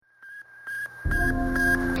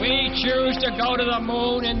choose to go to the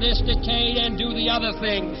moon in this decade and do the other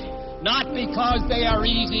things, not because they are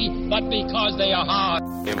easy, but because they are hard.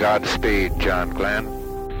 Godspeed, John Glenn.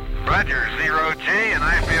 Roger, 0G, and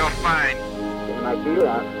I feel fine. My feel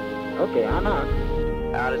out. Okay, I'm out.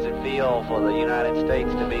 How does it feel for the United States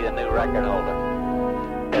to be the new record holder?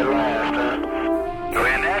 At last, huh?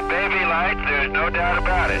 When that baby lights, there's no doubt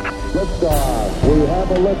about it. Liftoff. We have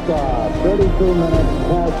a liftoff. 32 minutes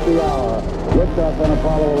past the hour. Liftoff on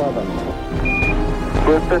Apollo 11.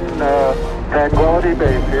 Houston, Tranquility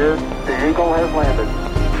Base here. The Eagle has landed.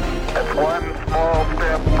 That's one small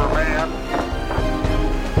step for man,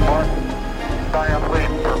 one giant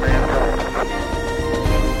leap for mankind.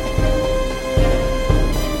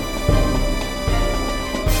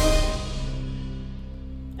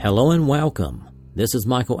 Hello and welcome. This is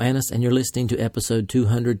Michael Annis, and you're listening to episode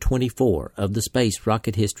 224 of the Space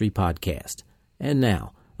Rocket History Podcast. And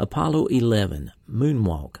now, Apollo 11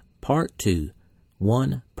 Moonwalk, Part 2,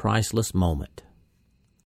 One Priceless Moment.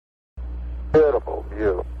 Beautiful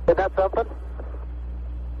view. Isn't that something?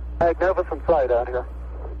 Magnificent sight out here.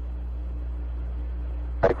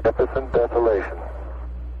 Magnificent desolation.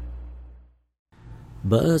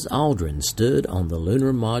 Buzz Aldrin stood on the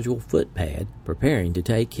lunar module footpad, preparing to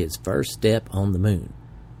take his first step on the moon.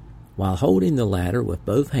 While holding the ladder with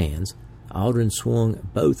both hands, Aldrin swung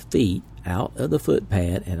both feet out of the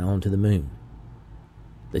footpad and onto the moon.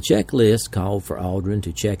 The checklist called for Aldrin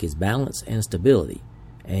to check his balance and stability,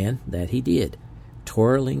 and that he did,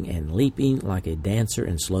 twirling and leaping like a dancer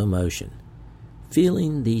in slow motion,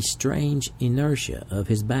 feeling the strange inertia of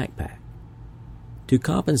his backpack. To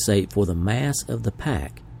compensate for the mass of the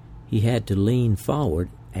pack, he had to lean forward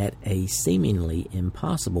at a seemingly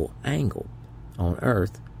impossible angle. On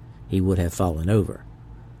Earth, he would have fallen over.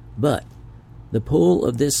 But the pull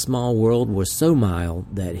of this small world was so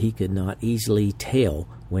mild that he could not easily tell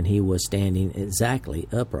when he was standing exactly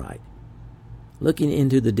upright. Looking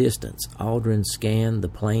into the distance, Aldrin scanned the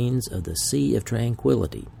plains of the Sea of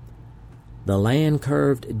Tranquility. The land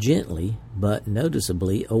curved gently but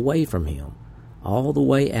noticeably away from him, all the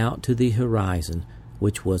way out to the horizon,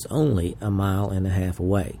 which was only 1.5 miles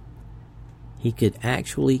away. He could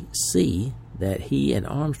actually see that he and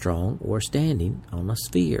Armstrong were standing on a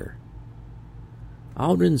sphere.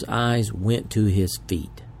 Aldrin's eyes went to his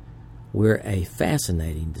feet, where a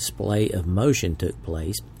fascinating display of motion took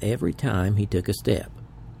place every time he took a step.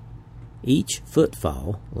 Each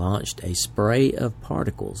footfall launched a spray of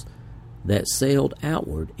particles that sailed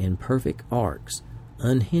outward in perfect arcs,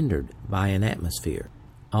 unhindered by an atmosphere,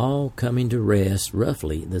 all coming to rest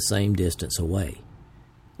roughly the same distance away.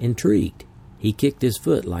 Intrigued, he kicked his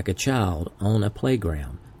foot like a child on a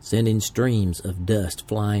playground, sending streams of dust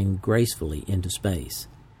flying gracefully into space.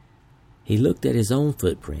 He looked at his own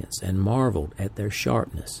footprints and marveled at their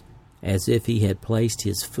sharpness, as if he had placed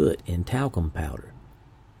his foot in talcum powder.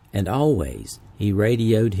 And always he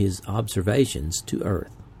radioed his observations to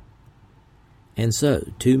Earth. And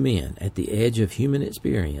so, two men at the edge of human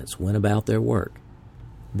experience went about their work,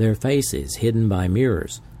 their faces hidden by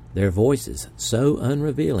mirrors, their voices so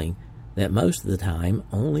unrevealing that most of the time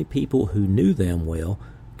only people who knew them well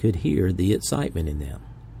could hear the excitement in them.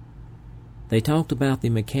 They talked about the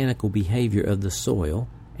mechanical behavior of the soil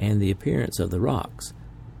and the appearance of the rocks,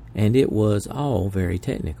 and it was all very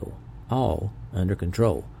technical, all under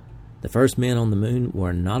control. The first men on the moon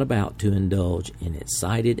were not about to indulge in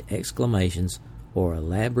excited exclamations or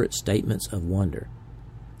elaborate statements of wonder,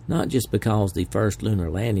 not just because the first lunar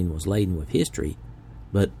landing was laden with history,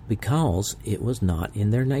 but because it was not in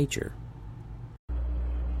their nature.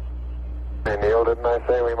 Hey Neil, didn't I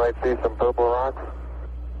say we might see some purple rocks?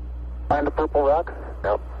 Find the purple rocks?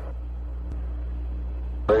 Yep.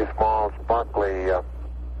 Very small, sparkly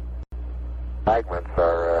fragments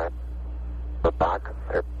are the rock.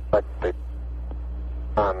 They're like the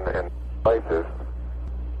sun in places.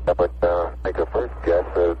 That would make a first guess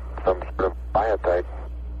at some sort of biotite.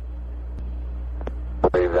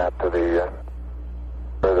 We'll leave that to the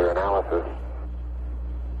further analysis.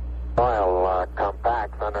 Soil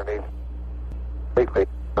compacts underneath. Completely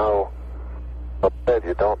no bed.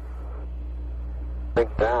 You don't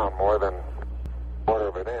sink down more than a quarter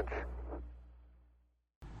of an inch.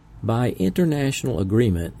 By international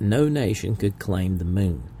agreement, no nation could claim the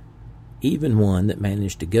moon, even one that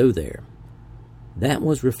managed to go there. That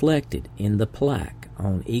was reflected in the plaque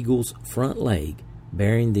on Eagle's front leg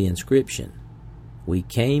bearing the inscription, "We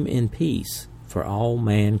came in peace for all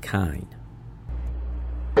mankind."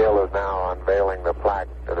 Bill is now unveiling the plaque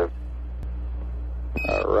that is.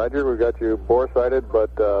 Roger, we got you bore-sighted,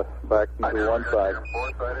 but back to one side.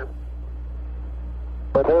 Bore-sighted.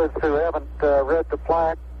 For those who haven't read the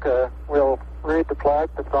plaque, we'll read the flag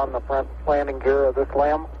that's on the front landing gear of this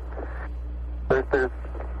LAM. There's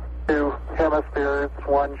two hemispheres,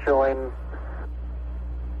 one showing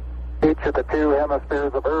each of the two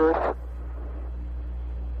hemispheres of Earth.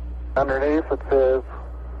 Underneath it says,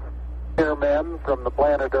 "Dear men from the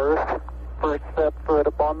planet Earth, first set foot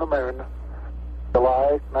upon the moon,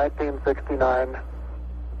 July 1969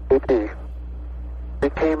 AD. We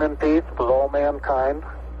came in peace for all mankind."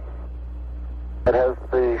 It has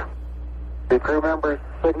the crew members'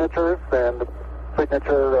 signatures and the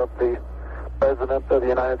signature of the President of the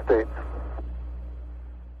United States.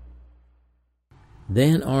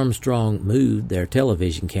 Then Armstrong moved their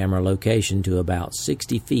television camera location to about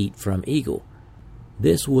 60 feet from Eagle.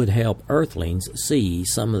 This would help Earthlings see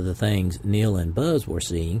some of the things Neil and Buzz were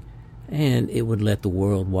seeing, and it would let the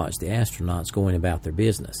world watch the astronauts going about their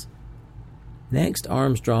business. Next,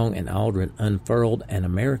 Armstrong and Aldrin unfurled an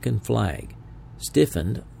American flag,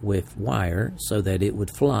 stiffened with wire so that it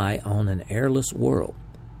would fly on an airless world.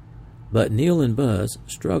 But Neil and Buzz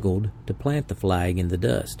struggled to plant the flag in the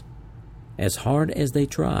dust. As hard as they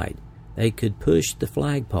tried, they could push the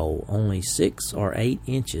flagpole only 6 or 8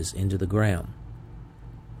 inches into the ground.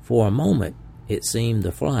 For a moment, it seemed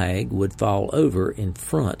the flag would fall over in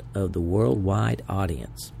front of the worldwide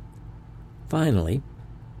audience. Finally,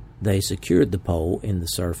 they secured the pole in the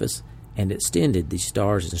surface and extended the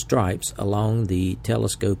stars and stripes along the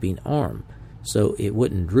telescoping arm so it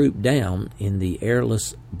wouldn't droop down in the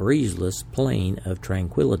airless, breezeless plain of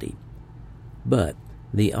tranquility. But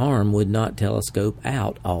the arm would not telescope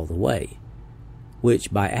out all the way,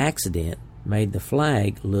 which by accident made the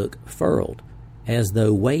flag look furled, as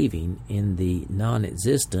though waving in the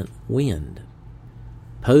non-existent wind.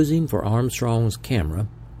 Posing for Armstrong's camera,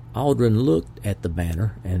 Aldrin looked at the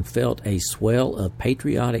banner and felt a swell of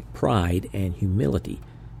patriotic pride and humility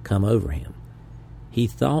come over him. He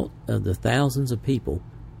thought of the thousands of people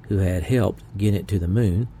who had helped get it to the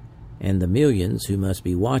moon, and the millions who must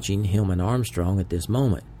be watching him and Armstrong at this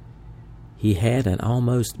moment. He had an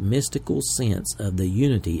almost mystical sense of the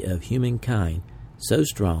unity of humankind so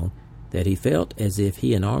strong that he felt as if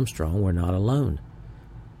he and Armstrong were not alone.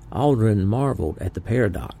 Aldrin marveled at the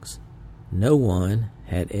paradox. No one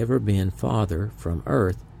had ever been farther from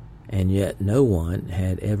Earth, and yet no one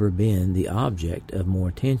had ever been the object of more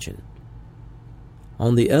attention.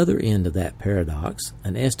 On the other end of that paradox,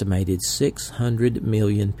 an estimated 600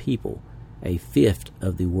 million people, a fifth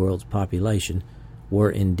of the world's population, were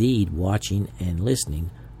indeed watching and listening,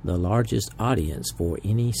 the largest audience for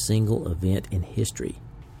any single event in history.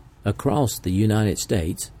 Across the United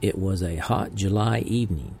States, it was a hot July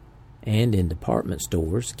evening, and in department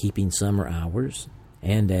stores keeping summer hours,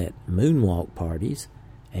 and at moonwalk parties,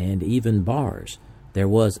 and even bars, there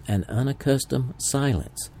was an unaccustomed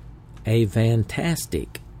silence. A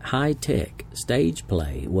fantastic, high-tech stage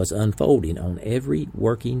play was unfolding on every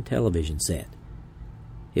working television set.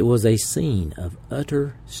 It was a scene of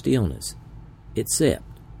utter stillness, except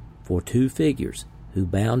for two figures who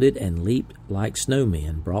bounded and leaped like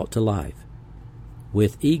snowmen brought to life,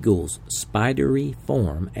 with Eagle's spidery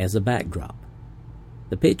form as a backdrop.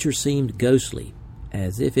 The picture seemed ghostly,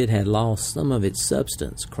 as if it had lost some of its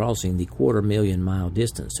substance crossing the 250,000-mile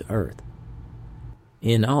distance to Earth.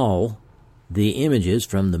 In all, the images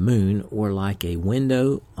from the moon were like a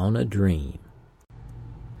window on a dream.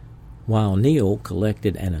 While Neil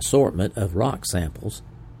collected an assortment of rock samples,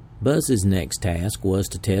 Buzz's next task was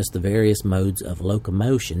to test the various modes of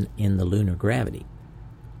locomotion in the lunar gravity.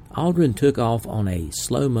 Aldrin took off on a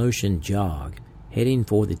slow-motion jog, heading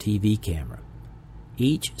for the TV camera.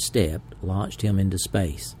 Each step launched him into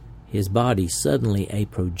space, his body suddenly a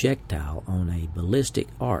projectile on a ballistic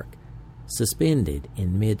arc, suspended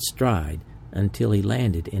in mid-stride until he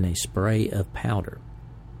landed in a spray of powder.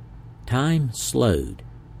 Time slowed.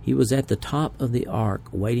 He was at the top of the arc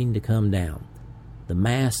waiting to come down. The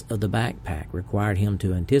mass of the backpack required him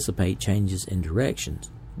to anticipate changes in directions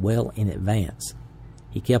well in advance.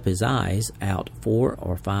 He kept his eyes out 4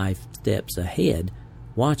 or 5 steps ahead,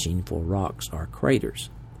 watching for rocks or craters.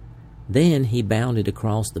 Then he bounded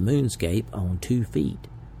across the moonscape on 2 feet.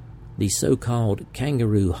 The so-called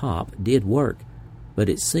kangaroo hop did work, but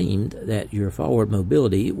it seemed that your forward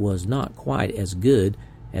mobility was not quite as good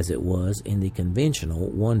as it was in the conventional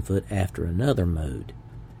 1 foot after another mode.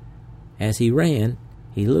 As he ran,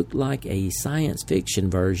 he looked like a science fiction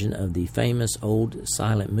version of the famous old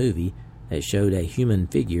silent movie that showed a human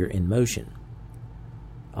figure in motion.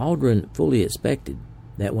 Aldrin fully expected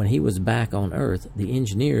that when he was back on Earth, the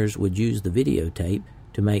engineers would use the videotape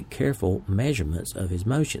to make careful measurements of his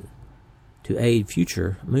motion, to aid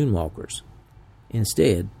future moonwalkers.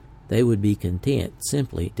 Instead, they would be content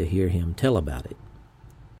simply to hear him tell about it.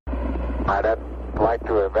 I'd like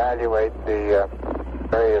to evaluate the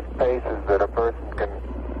various paces that a person can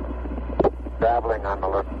traveling on the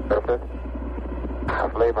lunar surface. I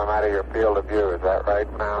believe I'm out of your field of view. Is that right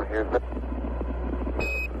now, Houston?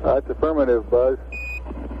 That's affirmative, Buzz.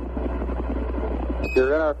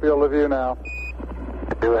 You're in our field of view now.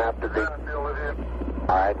 You do have to be. All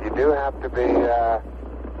right, you do have to be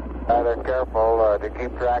rather careful to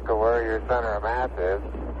keep track of where your center of mass is.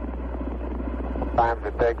 Sometimes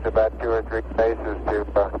it takes about 2 or 3 paces to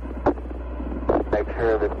make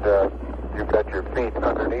sure that you've got your feet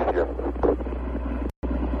underneath you.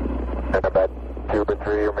 And about 2 or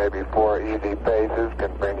 3 or maybe 4 easy paces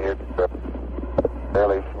can bring you to a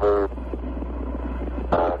fairly smooth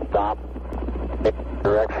stop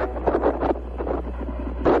direction.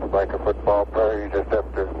 Just like a football player, you just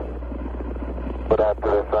have to put out to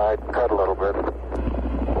the side and cut a little bit.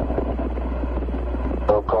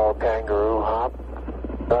 So-called kangaroo hop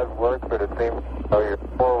does work, but it seems your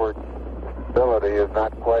forward ability is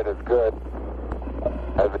not quite as good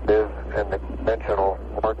as it is in the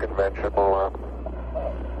more conventional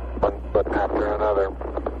one foot after another.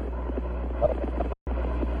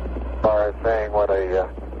 As far as saying what a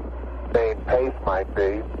sustained pace might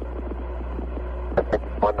be, I think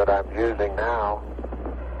the one that I'm using now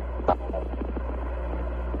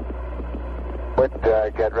would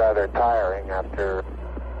get rather tiring after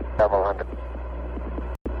several hundred.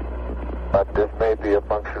 But this may be a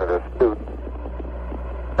function of the suit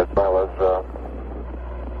as well as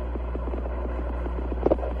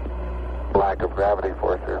lack of gravity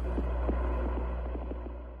force here.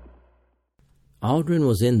 Aldrin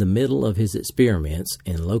was in the middle of his experiments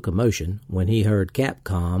in locomotion when he heard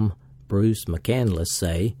Capcom Bruce McCandless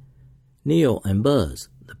say, "Neil and Buzz,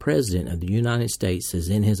 the President of the United States is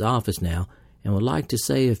in his office now and would like to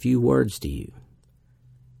say a few words to you."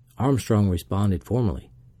 Armstrong responded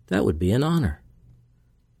formally, "That would be an honor."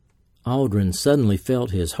 Aldrin suddenly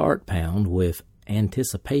felt his heart pound with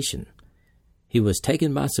anticipation. He was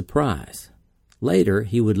taken by surprise. Later,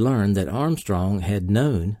 he would learn that Armstrong had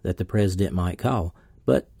known that the President might call,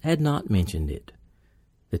 but had not mentioned it.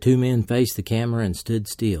 The two men faced the camera and stood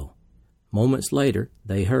still. Moments later,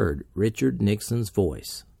 they heard Richard Nixon's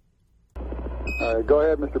voice. Go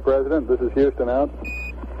ahead, Mr. President. This is Houston out.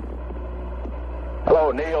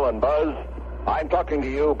 Hello, Neil and Buzz. I'm talking to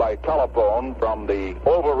you by telephone from the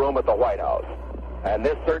Oval Room at the White House. And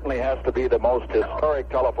this certainly has to be the most historic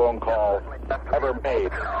telephone call ever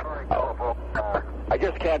made. I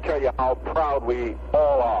just can't tell you how proud we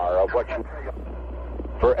all are of what you...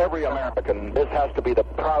 For every American, this has to be the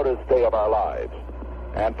proudest day of our lives.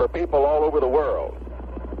 And for people all over the world,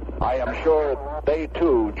 I am sure they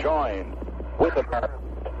too join with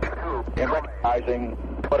Americans in recognizing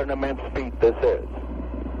what an immense feat this is.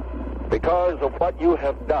 Because of what you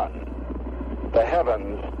have done, the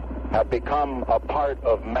heavens have become a part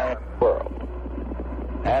of man's world.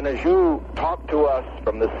 And as you talk to us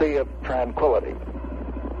from the Sea of Tranquility,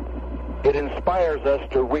 it inspires us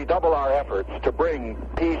to redouble our efforts to bring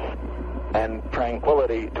peace and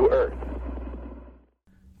tranquility to Earth.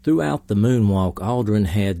 Throughout the moonwalk, Aldrin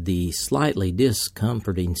had the slightly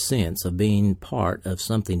discomforting sense of being part of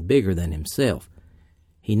something bigger than himself.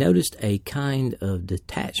 He noticed a kind of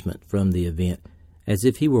detachment from the event, as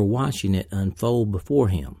if he were watching it unfold before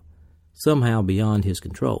him, somehow beyond his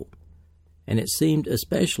control. And it seemed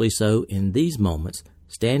especially so in these moments,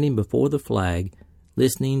 standing before the flag,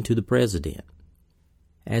 listening to the President.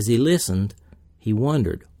 As he listened, he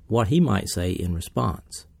wondered what he might say in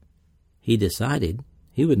response. He decided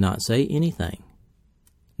he would not say anything.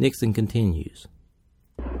 Nixon continues.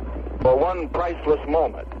 For one priceless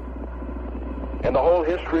moment in the whole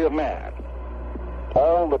history of man,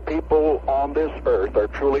 all the people on this earth are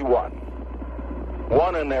truly one.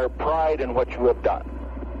 One in their pride in what you have done,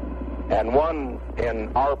 and one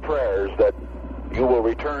in our prayers that you will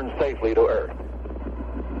return safely to Earth.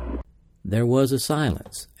 There was a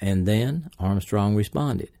silence, and then Armstrong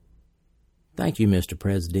responded. "Thank you, Mr.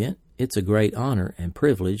 President. It's a great honor and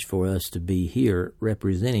privilege for us to be here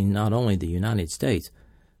representing not only the United States,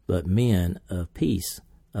 but men of peace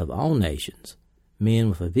of all nations, men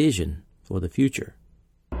with a vision for the future."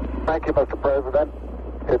 Thank you, Mr. President.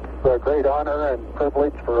 It's a great honor and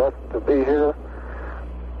privilege for us to be here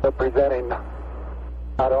representing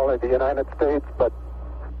not only the United States, but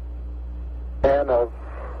men of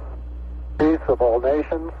peace of all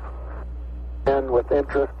nations, men with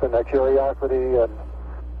interest and a curiosity, and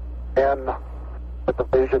men with a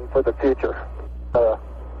vision for the future.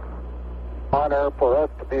 Honor for us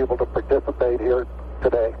to be able to participate here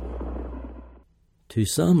today. To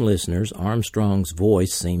some listeners, Armstrong's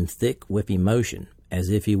voice seemed thick with emotion, as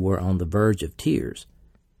if he were on the verge of tears.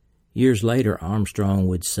 Years later, Armstrong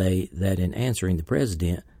would say that in answering the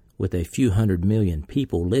president with a few 100 million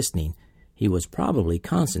people listening, he was probably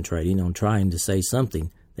concentrating on trying to say something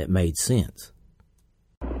that made sense.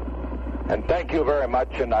 And thank you very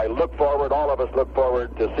much, and I look forward, all of us look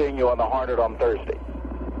forward to seeing you on the Hornet on Thursday.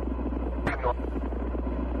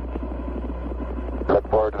 Look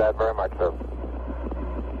forward to that very much, sir.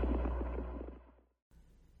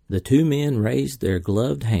 The two men raised their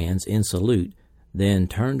gloved hands in salute, then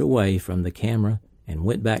turned away from the camera and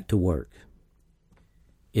went back to work.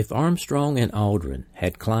 If Armstrong and Aldrin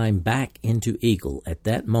had climbed back into Eagle at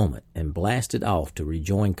that moment and blasted off to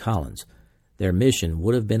rejoin Collins, their mission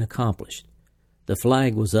would have been accomplished. The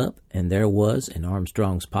flag was up, and there was in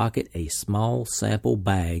Armstrong's pocket a small sample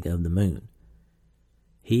bag of the moon.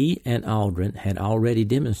 He and Aldrin had already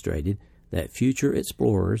demonstrated that future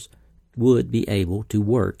explorers would be able to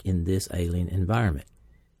work in this alien environment.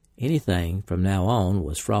 Anything from now on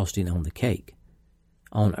was frosting on the cake.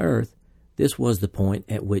 On Earth, this was the point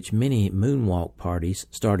at which many moonwalk parties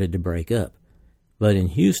started to break up. But in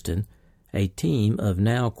Houston, a team of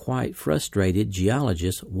now quite frustrated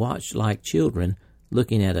geologists watched like children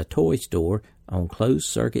looking at a toy store on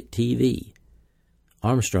closed-circuit TV.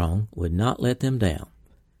 Armstrong would not let them down.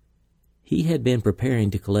 He had been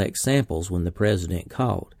preparing to collect samples when the president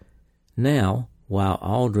called. Now, while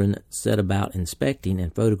Aldrin set about inspecting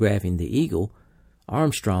and photographing the Eagle,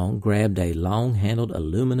 Armstrong grabbed a long-handled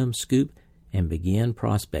aluminum scoop and began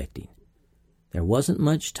prospecting. There wasn't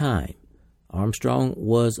much time. Armstrong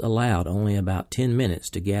was allowed only about 10 minutes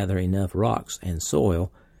to gather enough rocks and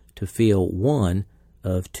soil to fill one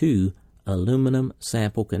of 2 aluminum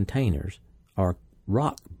sample containers, or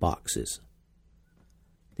rock boxes.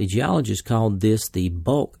 The geologist called this the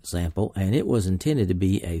bulk sample, and it was intended to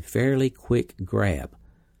be a fairly quick grab.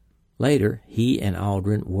 Later, he and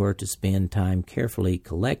Aldrin were to spend time carefully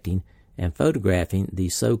collecting and photographing the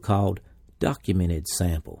so-called documented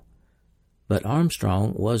sample. But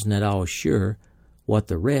Armstrong wasn't at all sure what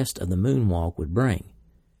the rest of the moonwalk would bring,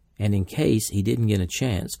 and in case he didn't get a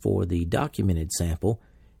chance for the documented sample,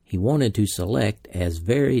 he wanted to select as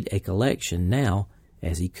varied a collection now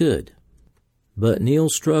as he could. But Neil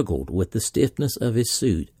struggled with the stiffness of his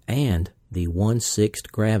suit and the 1/6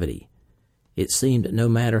 gravity. It seemed no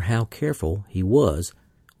matter how careful he was,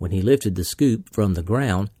 when he lifted the scoop from the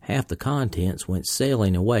ground, half the contents went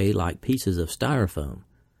sailing away like pieces of styrofoam.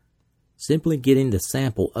 Simply getting the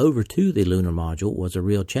sample over to the lunar module was a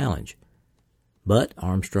real challenge. But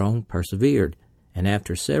Armstrong persevered, and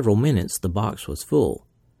after several minutes the box was full.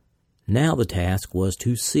 Now the task was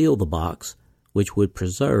to seal the box, which would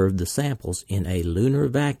preserve the samples in a lunar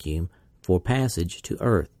vacuum for passage to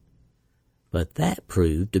Earth. But that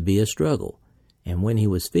proved to be a struggle, and when he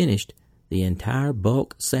was finished, the entire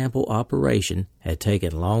bulk sample operation had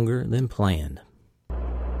taken longer than planned.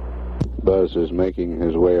 Buzz is making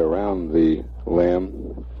his way around the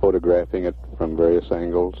limb, photographing it from various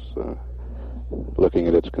angles, looking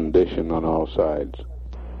at its condition on all sides.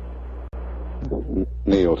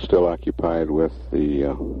 Neil's still occupied with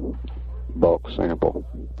the bulk sample.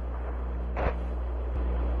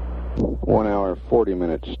 1 hour, 40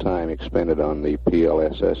 minutes time expended on the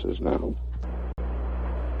PLSSs now.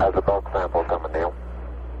 How's the bulk sample coming, Neil?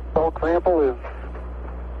 Bulk sample is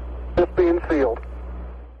just being sealed.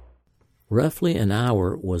 Roughly an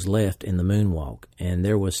hour was left in the moonwalk, and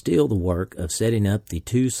there was still the work of setting up the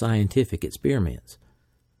 2 scientific experiments.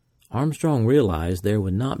 Armstrong realized there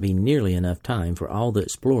would not be nearly enough time for all the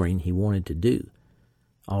exploring he wanted to do.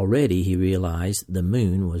 Already he realized the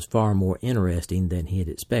moon was far more interesting than he had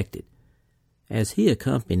expected. As he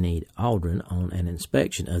accompanied Aldrin on an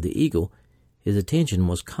inspection of the Eagle, his attention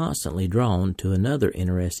was constantly drawn to another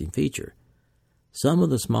interesting feature. Some of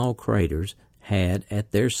the small craters had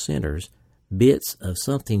at their centers bits of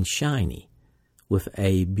something shiny with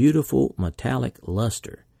a beautiful metallic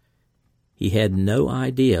luster. He had no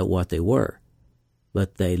idea what they were,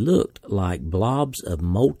 but they looked like blobs of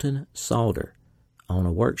molten solder on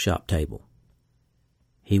a workshop table.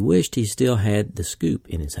 He wished he still had the scoop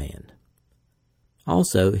in his hand.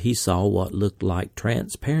 Also, he saw what looked like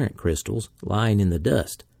transparent crystals lying in the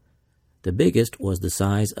dust. The biggest was the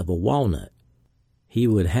size of a walnut. He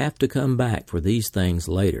would have to come back for these things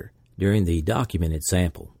later, during the documented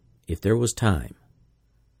sample, if there was time.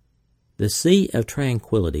 The Sea of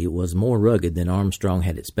Tranquility was more rugged than Armstrong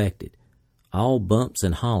had expected, all bumps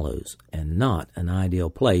and hollows, and not an ideal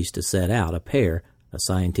place to set out a pair of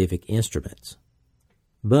scientific instruments.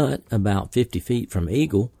 But about 50 feet from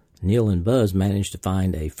Eagle, Neil and Buzz managed to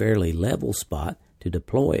find a fairly level spot to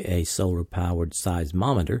deploy a solar-powered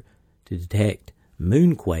seismometer to detect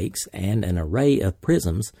moonquakes and an array of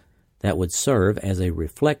prisms that would serve as a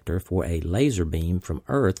reflector for a laser beam from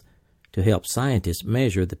Earth to help scientists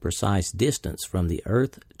measure the precise distance from the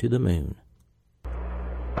Earth to the Moon.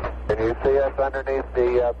 Can you see us underneath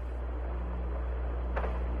the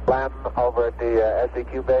LEM over at the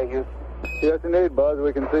SEQ Bay, Houston? Yes, indeed, Buzz.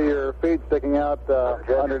 We can see your feet sticking out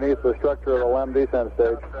underneath the structure of the LEM descent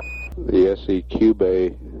stage. The SEQ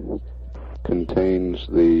Bay contains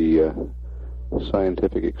the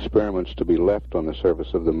scientific experiments to be left on the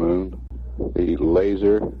surface of the Moon. The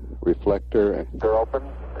laser reflector. They're open,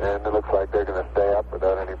 and it looks like they're going to stay up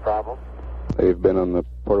without any problem. They've been on the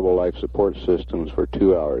portable life support systems for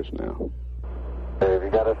 2 hours now. Have you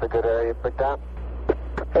got us a good area picked out?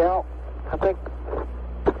 Well, I think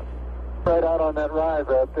right out on that rise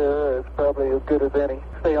out there is probably as good as any.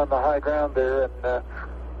 Stay on the high ground there, and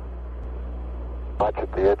watch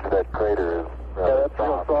at the edge of that crater is that's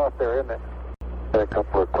real soft there, isn't it? A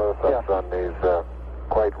couple of close-ups on these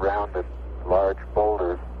quite rounded, large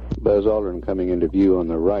boulders. Buzz Aldrin coming into view on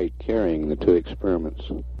the right, carrying the two experiments.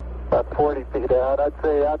 About 40 feet out. I'd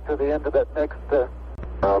say out to the end of that next...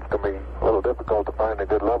 Well, it's going to be a little difficult to find a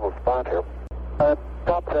good level spot here.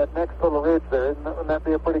 Top of that next little ridge there, wouldn't that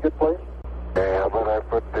be a pretty good place? Yeah, how about I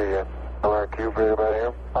put the LRQ right about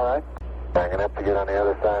here? All right. I'm going to have to get on the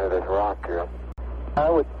other side of this rock here. I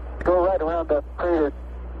would go right around that crater to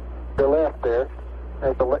the left there.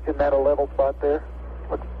 Isn't that a level spot there?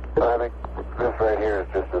 I think this right here is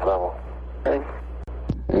just as level. Okay.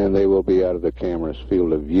 And they will be out of the camera's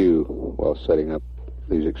field of view while setting up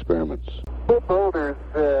these experiments. The boulders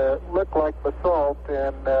look like basalt,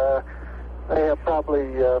 and they have probably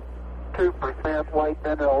 2% white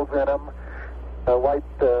minerals in them, white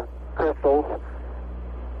crystals.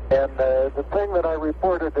 And the thing that I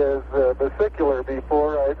reported as vesicular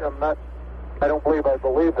before, I don't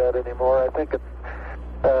believe that anymore. I think it's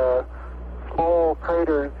small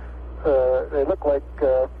craters. They look like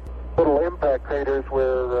little impact craters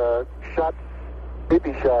where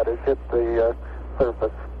BB shot has hit the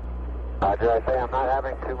surface. Roger, I say I'm not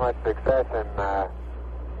having too much success in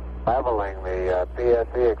leveling the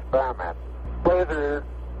PSE experiment. Laser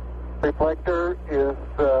reflector is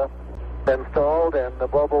installed, and the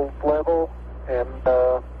bubbles level, and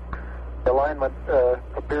the alignment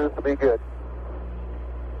appears to be good.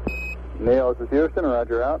 Neil, this is Houston.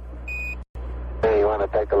 Roger, out. Hey, you want to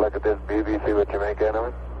take a look at this BB, see what you make out of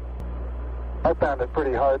it? I found it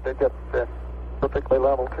pretty hard to get perfectly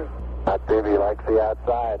level, too. That BB likes the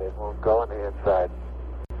outside. It won't go on the inside.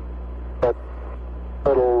 That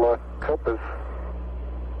little cup is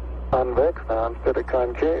convex now instead of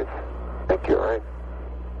concave. I think you're right.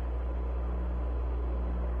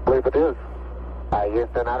 I believe it is.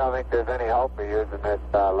 Houston, I don't think there's any hope of using this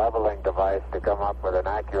leveling device to come up with an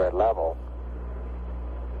accurate level.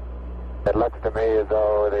 It looks to me as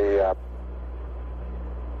though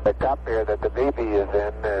the cup here that the BB is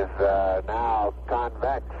in is now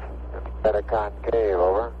convex instead of concave.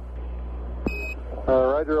 Over.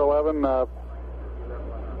 Roger, 11.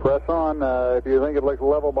 Press on. If you think it looks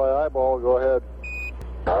level by eyeball, go ahead.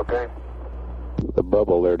 Okay. The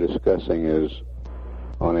bubble they're discussing is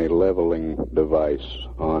on a leveling device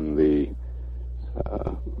on the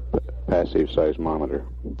passive seismometer.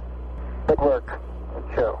 Good work.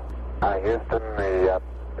 Good show. Houston,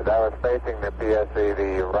 as I was facing the PSE,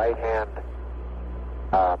 the right-hand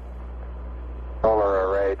solar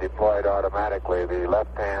array deployed automatically. The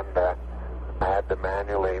left hand, I had to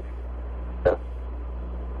manually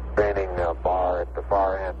training bar at the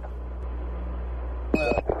far end.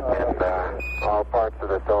 And all parts of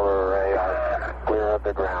the solar array are clear of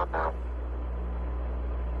the ground now.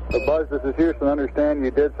 Buzz, this is Houston. Understand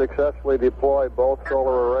you did successfully deploy both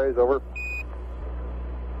solar arrays. Over.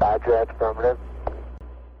 Roger, that's affirmative.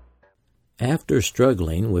 After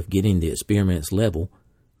struggling with getting the experiments level,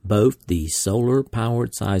 both the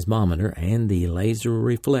solar-powered seismometer and the laser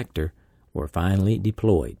reflector were finally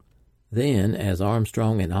deployed. Then, as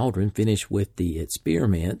Armstrong and Aldrin finished with the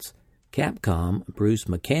experiments, Capcom Bruce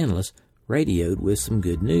McCandless radioed with some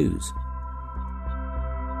good news.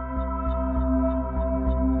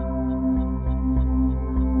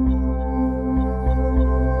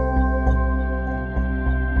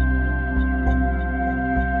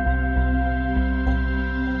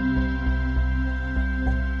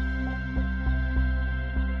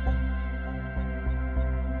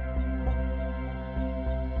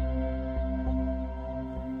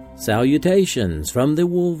 Salutations from the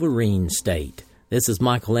Wolverine State. This is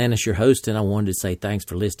Michael Lannis, your host, and I wanted to say thanks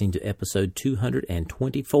for listening to episode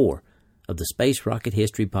 224 of the Space Rocket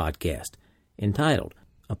History Podcast. entitled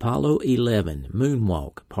Apollo 11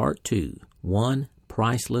 Moonwalk Part 2, One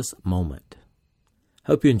Priceless Moment.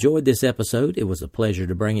 Hope you enjoyed this episode. It was a pleasure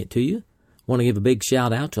to bring it to you. Want to give a big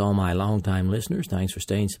shout out to all my longtime listeners. Thanks for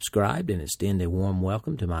staying subscribed and extend a warm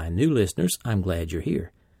welcome to my new listeners. I'm glad you're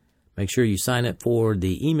here. Make sure you sign up for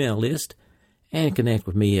the email list and connect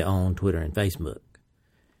with me on Twitter and Facebook.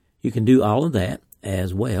 You can do all of that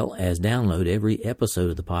as well as download every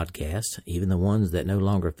episode of the podcast, even the ones that no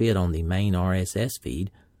longer fit on the main RSS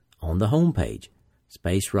feed, on the homepage,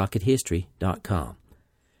 spacerockethistory.com.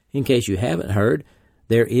 In case you haven't heard,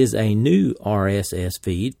 there is a new RSS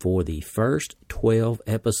feed for the first 12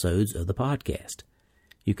 episodes of the podcast.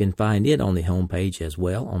 You can find it on the homepage as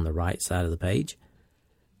well on the right side of the page.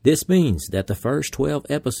 This means that the first 12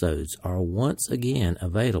 episodes are once again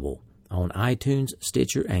available on iTunes,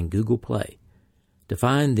 Stitcher, and Google Play. To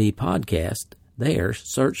find the podcast there,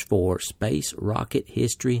 search for Space Rocket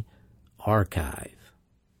History Archive.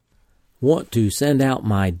 Want to send out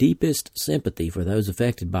my deepest sympathy for those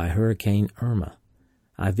affected by Hurricane Irma.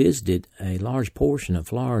 I visited a large portion of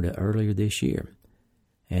Florida earlier this year,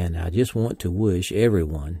 and I just want to wish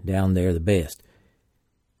everyone down there the best.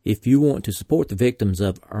 If you want to support the victims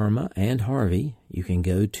of Irma and Harvey, you can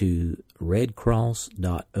go to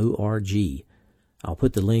redcross.org. I'll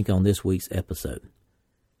put the link on this week's episode.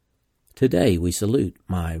 Today, we salute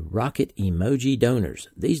my rocket emoji donors.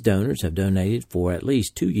 These donors have donated for at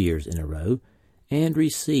least 2 years in a row and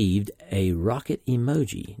received a rocket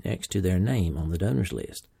emoji next to their name on the donors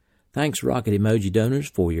list. Thanks, rocket emoji donors,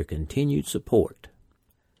 for your continued support.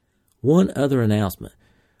 One other announcement.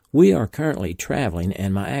 We are currently traveling,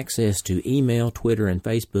 and my access to email, Twitter, and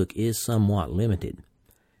Facebook is somewhat limited.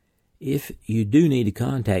 If you do need to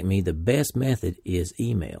contact me, the best method is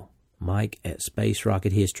email,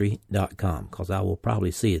 mike@spacerockethistory.com, because I will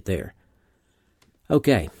probably see it there.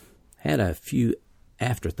 Okay, had a few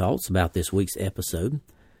afterthoughts about this week's episode.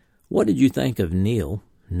 What did you think of Neil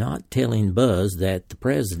not telling Buzz that the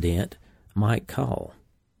president might call?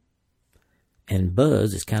 And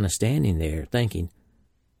Buzz is kind of standing there thinking,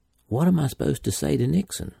 what am I supposed to say to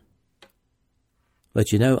Nixon?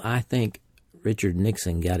 But you know, I think Richard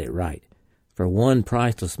Nixon got it right. For one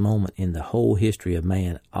priceless moment in the whole history of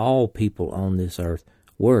man, all people on this earth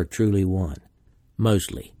were truly one.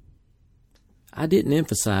 Mostly. I didn't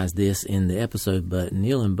emphasize this in the episode, but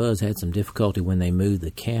Neil and Buzz had some difficulty when they moved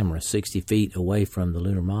the camera 60 feet away from the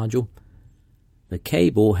lunar module. The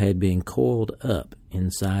cable had been coiled up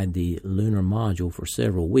inside the lunar module for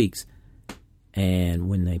several weeks, and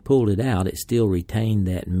when they pulled it out, it still retained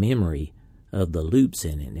that memory of the loops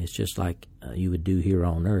in it. It's just like you would do here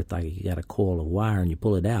on Earth. Like you got a coil of wire and you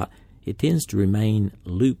pull it out, it tends to remain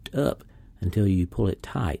looped up until you pull it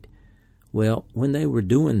tight. Well, when they were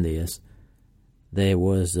doing this, they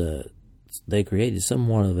created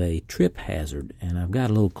somewhat of a trip hazard, and I've got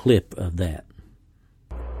a little clip of that.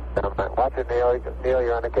 Watch it, Neil. Neil,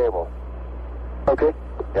 you're on the cable. Okay.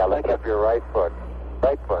 Yeah, lift up your right foot.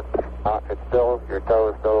 Right foot. It's still, your toe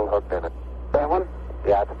is still hooked in it. That one?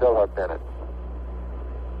 Yeah, it's still hooked in it.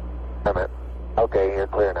 Okay, you're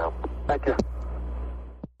clear now. Thank you.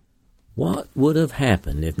 What would have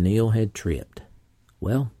happened if Neil had tripped?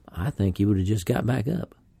 Well, I think he would have just got back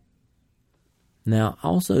up. Now,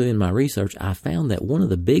 also in my research, I found that one of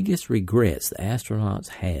the biggest regrets the astronauts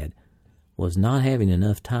had was not having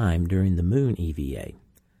enough time during the moon EVA.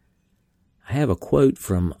 I have a quote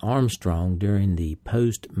from Armstrong during the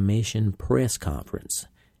post-mission press conference.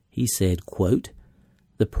 He said, quote,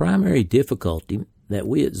 "The primary difficulty that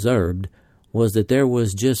we observed was that there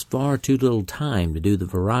was just far too little time to do the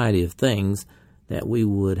variety of things that we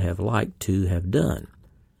would have liked to have done.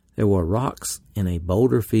 There were rocks in a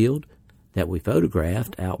boulder field that we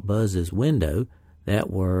photographed out Buzz's window that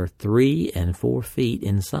were 3 and 4 feet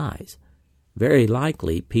in size, very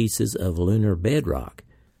likely pieces of lunar bedrock,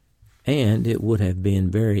 and it would have been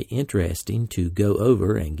very interesting to go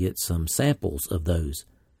over and get some samples of those.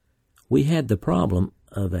 We had the problem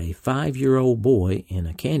of a 5-year-old boy in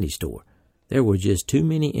a candy store. There were just too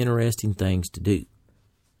many interesting things to do."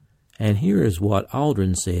 And here is what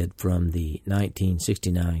Aldrin said from the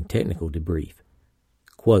 1969 technical debrief.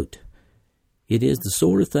 Quote, "It is the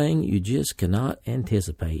sort of thing you just cannot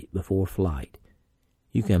anticipate before flight.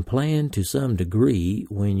 You can plan to some degree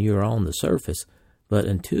when you're on the surface, but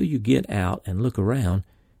until you get out and look around,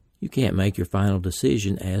 you can't make your final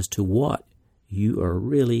decision as to what you are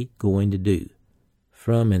really going to do.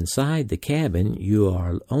 From inside the cabin, you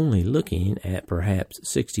are only looking at perhaps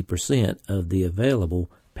 60% of the available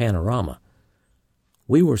panorama.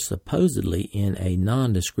 We were supposedly in a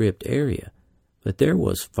nondescript area, But there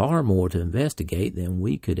was far more to investigate than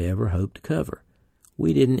we could ever hope to cover.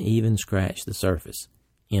 We didn't even scratch the surface."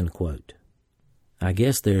 End quote. I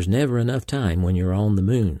guess there's never enough time when you're on the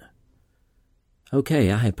moon.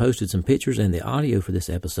 Okay, I have posted some pictures and the audio for this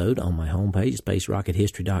episode on my homepage,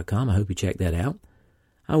 spacerockethistory.com. I hope you check that out.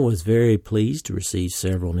 I was very pleased to receive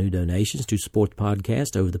several new donations to support the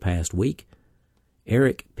podcast over the past week.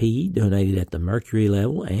 Eric P. donated at the Mercury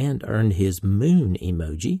level and earned his moon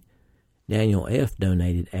emoji. Daniel F.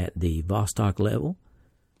 donated at the Vostok level.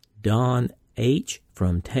 Don H.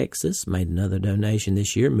 from Texas made another donation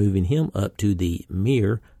this year, moving him up to the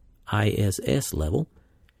Mir ISS level.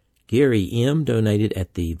 Gary M. donated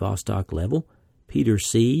at the Vostok level. Peter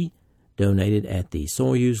C. donated at the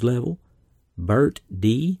Soyuz level. Bert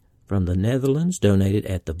D. from the Netherlands donated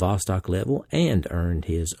at the Vostok level and earned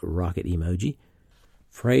his rocket emoji.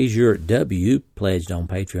 Fraser W. pledged on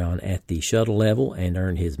Patreon at the shuttle level and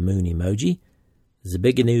earned his moon emoji.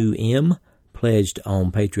 Zabiganu M. pledged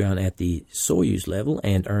on Patreon at the Soyuz level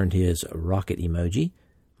and earned his rocket emoji.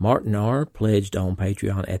 Martin R. pledged on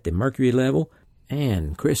Patreon at the Mercury level,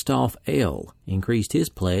 and Christoph L. increased his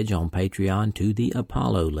pledge on Patreon to the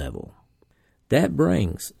Apollo level. That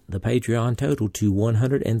brings the Patreon total to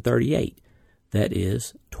 138. That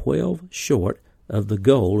is 12 short of the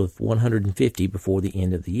goal of 150 before the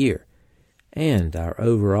end of the year. And our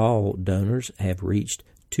overall donors have reached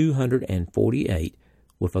 248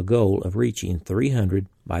 with a goal of reaching 300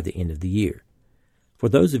 by the end of the year. For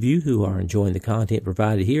those of you who are enjoying the content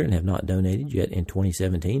provided here and have not donated yet in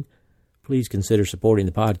 2017, please consider supporting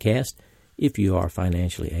the podcast if you are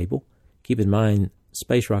financially able. Keep in mind,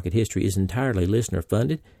 Space Rocket History is entirely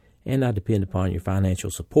listener-funded, and I depend upon your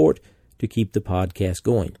financial support to keep the podcast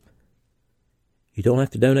going. You don't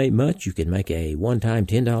have to donate much. You can make a one-time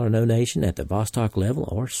 $10 donation at the Vostok level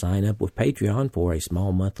or sign up with Patreon for a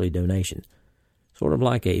small monthly donation, sort of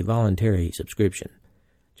like a voluntary subscription.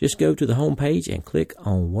 Just go to the home page and click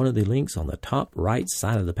on one of the links on the top right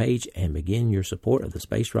side of the page and begin your support of the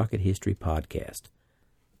Space Rocket History podcast.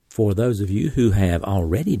 For those of you who have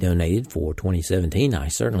already donated for 2017, I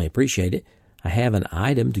certainly appreciate it. I have an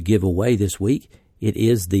item to give away this week. It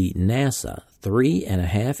is the NASA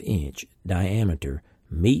 3.5-inch diameter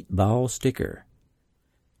meatball sticker.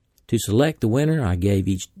 To select the winner, I gave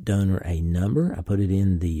each donor a number. I put it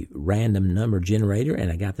in the random number generator,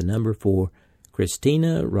 and I got the number for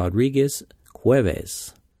Christina Rodriguez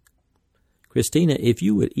Cuevas. Christina, if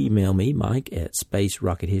you would email me, Mike at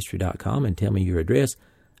spacerockethistory.com, and tell me your address,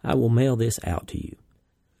 I will mail this out to you.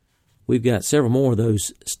 We've got several more of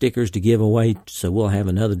those stickers to give away, so we'll have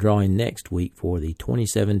another drawing next week for the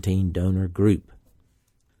 2017 donor group.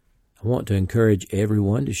 I want to encourage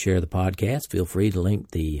everyone to share the podcast. Feel free to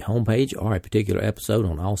link the homepage or a particular episode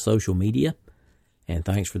on all social media. And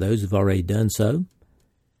thanks for those who've already done so.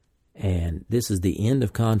 And this is the end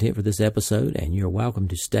of content for this episode, and you're welcome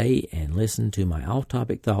to stay and listen to my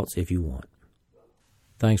off-topic thoughts if you want.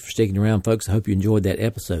 Thanks for sticking around, folks. I hope you enjoyed that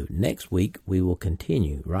episode. Next week, we will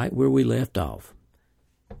continue right where we left off.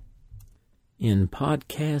 In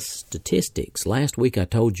podcast statistics, last week I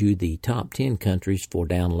told you the top 10 countries for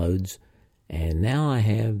downloads, and now I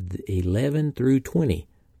have 11 through 20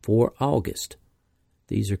 for August.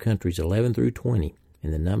 These are countries 11 through 20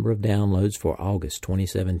 in the number of downloads for August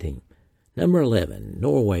 2017. Number 11,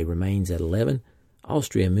 Norway remains at 11.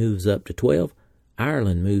 Austria moves up to 12.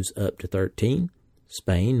 Ireland moves up to 13.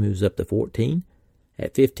 Spain moves up to 14.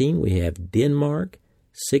 At 15, we have Denmark.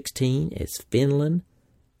 16 is Finland.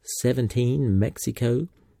 17, Mexico.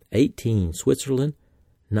 18, Switzerland.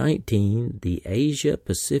 19, the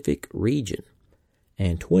Asia-Pacific region.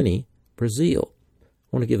 And 20, Brazil. I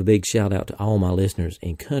want to give a big shout out to all my listeners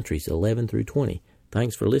in countries 11 through 20.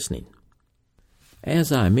 Thanks for listening.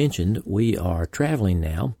 As I mentioned, we are traveling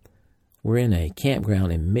now. We're in a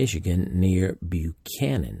campground in Michigan near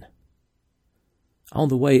Buchanan. On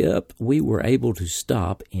the way up, we were able to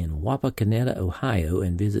stop in Wapakoneta, Ohio,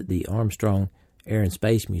 and visit the Armstrong Air and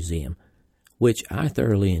Space Museum, which I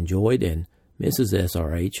thoroughly enjoyed, and Mrs.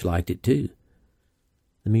 SRH liked it too.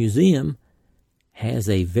 The museum has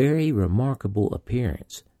a very remarkable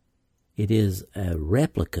appearance. It is a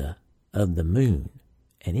replica of the moon,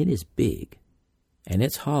 and it is big, and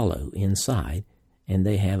it's hollow inside, and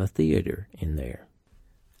they have a theater in there.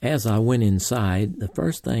 As I went inside, the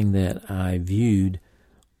first thing that I viewed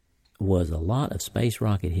was a lot of space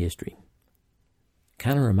rocket history.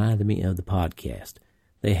 Kind of reminded me of the podcast.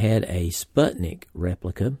 They had a Sputnik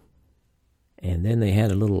replica, and then they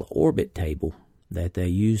had a little orbit table that they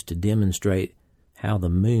used to demonstrate how the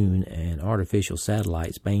moon and artificial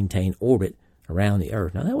satellites maintain orbit around the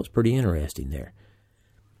Earth. Now, that was pretty interesting there.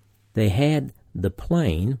 they had the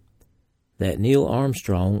plane that Neil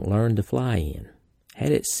Armstrong learned to fly in.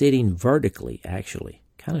 Had it sitting vertically, actually.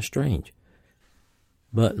 Kind of strange.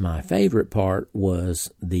 But my favorite part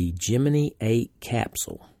was the Gemini 8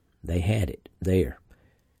 capsule. They had it there.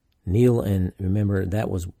 Remember, that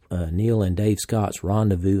was Neil and Dave Scott's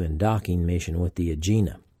rendezvous and docking mission with the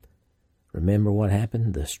Agena. Remember what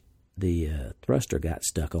happened? The thruster got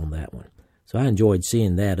stuck on that one. So I enjoyed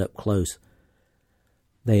seeing that up close.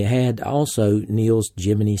 They had also Neil's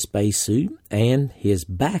Gemini spacesuit and his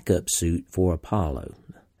backup suit for Apollo.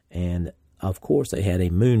 And, of course, they had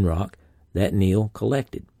a moon rock that Neil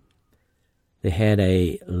collected. They had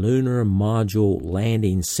a lunar module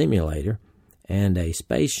landing simulator and a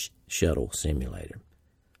space shuttle simulator.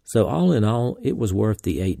 So all in all, it was worth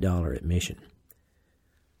the $8 admission.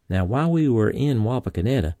 Now, while we were in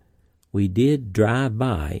Wapakoneta, we did drive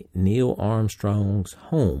by Neil Armstrong's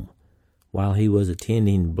home while he was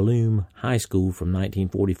attending Bloom High School from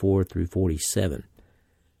 1944 through 47.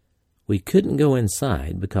 We couldn't go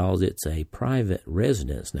inside because it's a private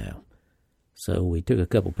residence now, so we took a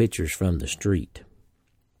couple pictures from the street.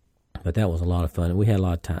 But that was a lot of fun. We had a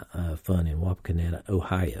lot of fun in Wapakoneta,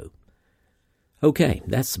 Ohio. Okay,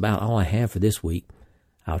 that's about all I have for this week.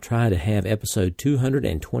 I'll try to have episode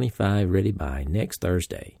 225 ready by next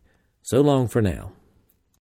Thursday. So long for now.